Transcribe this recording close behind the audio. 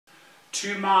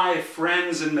To my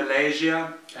friends in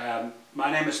Malaysia,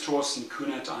 my name is Thorsten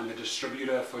Kunert. I'm a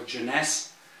distributor for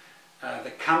Jeunesse.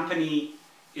 The company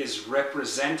is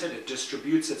represented, it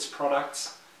distributes its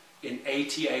products in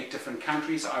 88 different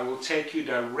countries. I will take you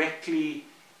directly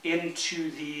into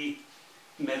the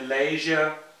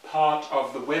Malaysia part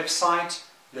of the website.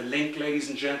 The link,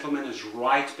 ladies and gentlemen, is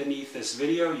right beneath this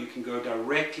video. You can go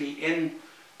directly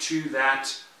into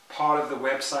that part of the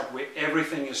website where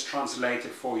everything is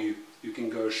translated for you. You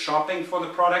can go shopping for the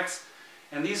products,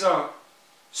 and these are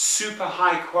super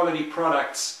high quality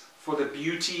products for the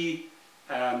beauty,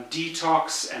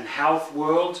 detox and health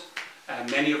world.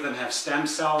 Many of them have stem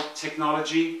cell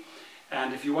technology,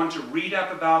 and if you want to read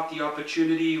up about the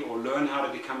opportunity or learn how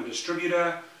to become a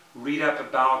distributor, read up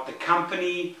about the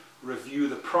company, review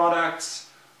the products,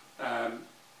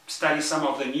 study some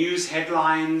of the news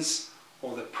headlines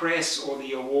or the press or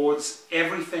the awards,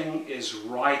 everything is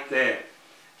right there.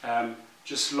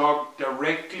 Just log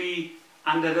directly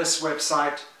under this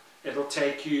website. It'll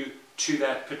take you to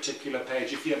that particular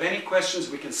page. If you have any questions,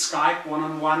 we can Skype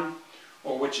one-on-one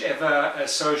or whichever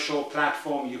social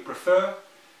platform you prefer.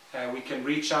 We can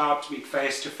reach out, meet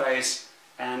face-to-face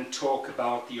and talk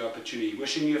about the opportunity.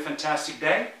 Wishing you a fantastic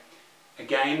day.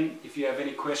 Again, if you have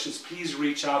any questions, please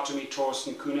reach out to me,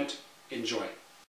 Thorsten Kunert. Enjoy.